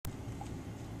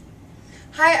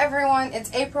Hi everyone, it's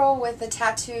April with The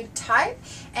Tattooed Type,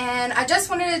 and I just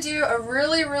wanted to do a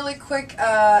really quick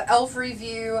e.L.F.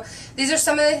 review. These are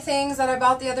some of the things that I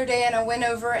bought the other day and I went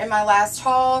over in my last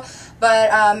haul,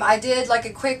 but I did like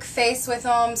a quick face with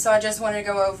them, so I just wanted to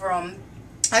go over them.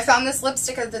 I found this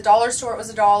lipstick at the dollar store. It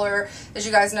was $1, as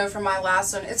you guys know from my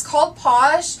last one. It's called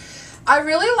Posh. I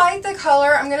really like the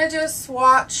color. I'm going to do a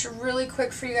swatch really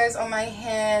quick for you guys on my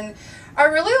hand. I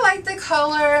really like the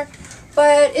color,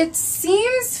 but it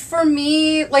seems for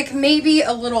me like maybe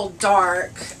a little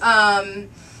dark. I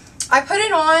put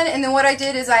it on, and then what I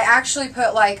did is I actually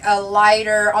put like a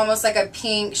lighter, almost like a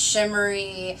pink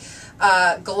shimmery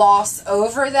gloss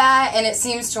over that, and it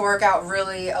seems to work out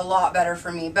really a lot better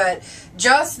for me. But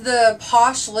just the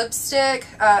Posh lipstick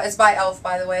is by e.L.F,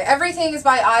 by the way. Everything is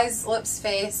by Eyes Lips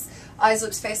Face,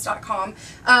 eyeslipsface.com.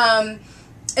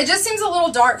 It just seems a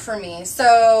little dark for me,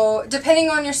 so depending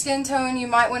on your skin tone, you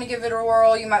might want to give it a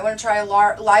whirl. You might want to try a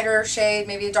lighter shade,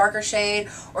 maybe a darker shade,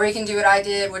 or you can do what I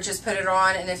did, which is put it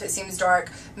on, and if it seems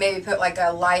dark, maybe put like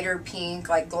a lighter pink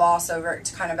like gloss over it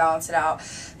to kind of balance it out.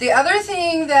 The other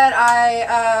thing that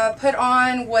I put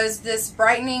on was this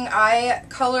brightening eye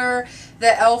color, the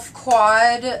e.L.F.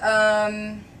 Quad.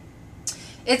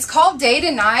 It's called Day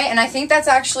to Night, and I think that's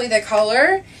actually the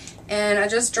color. And I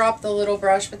just dropped the little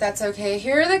brush, but that's okay.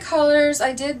 Here are the colors.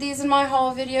 I did these in my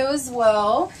haul video as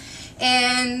well.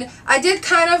 And I did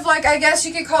kind of like, I guess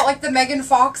you could call it like the Megan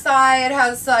Fox eye. It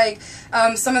has like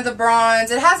some of the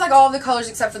bronze. It has like all the colors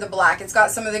except for the black. It's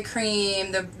got some of the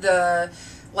cream, the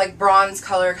like bronze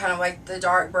color, kind of like the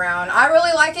dark brown. I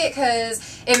really like it because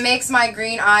it makes my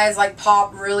green eyes like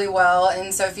pop really well,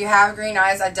 and so if you have green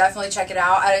eyes, I definitely check it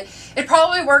out. It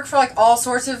probably work for like all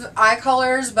sorts of eye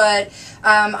colors, but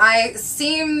it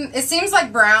seems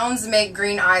like browns make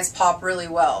green eyes pop really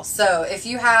well. So if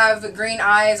you have green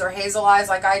eyes or hazel eyes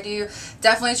like I do,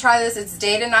 definitely try this. It's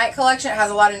Day to Night collection. It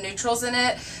has a lot of neutrals in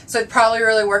it, so it'd probably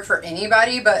really work for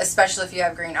anybody, but especially if you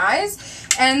have green eyes.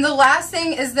 And the last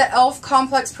thing is the e.L.F.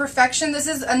 Complex Perfection. This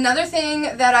is another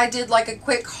thing that I did like a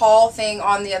quick haul thing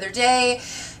on the other day,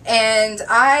 and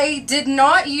I did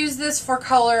not use this for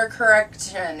color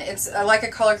correction. It's like a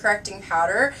color correcting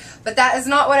powder, but that is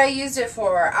not what I used it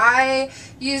for. I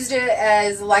used it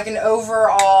as like an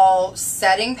overall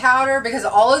setting powder because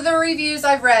all of the reviews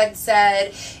I've read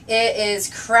said it is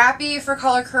crappy for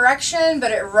color correction,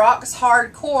 but it rocks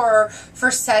hardcore for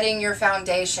setting your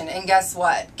foundation. And guess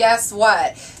what? Guess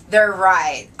what? They're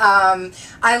right.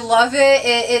 I love it.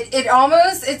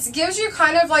 It gives you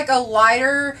kind of like a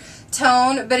lighter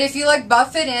tone, but if you like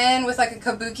buff it in with like a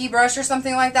kabuki brush or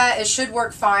something like that, it should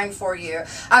work fine for you.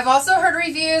 I've also heard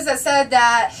reviews that said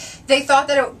that they thought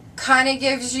that it kind of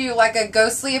gives you like a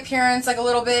ghostly appearance, like a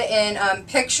little bit in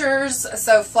pictures,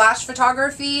 so flash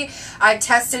photography. I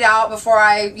tested out before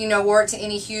I wore it to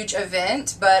any huge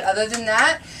event, but other than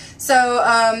that, so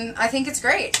I think it's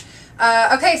great.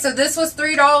 Okay, so this was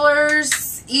 $3.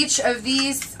 Each of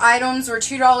these items were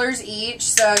 $2 each,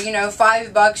 so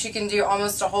 $5 you can do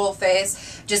almost a whole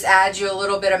face. Just add you a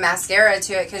little bit of mascara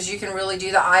to it because you can really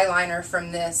do the eyeliner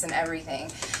from this and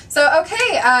everything. So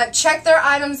okay, check their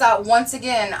items out once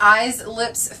again,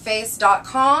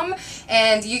 eyeslipsface.com,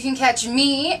 and you can catch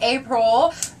me,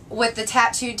 April, with The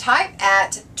Tattooed Type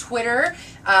at Twitter,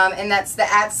 and that's the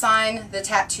 @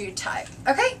 TheTattooedType.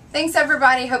 Okay, thanks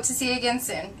everybody. Hope to see you again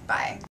soon. Bye.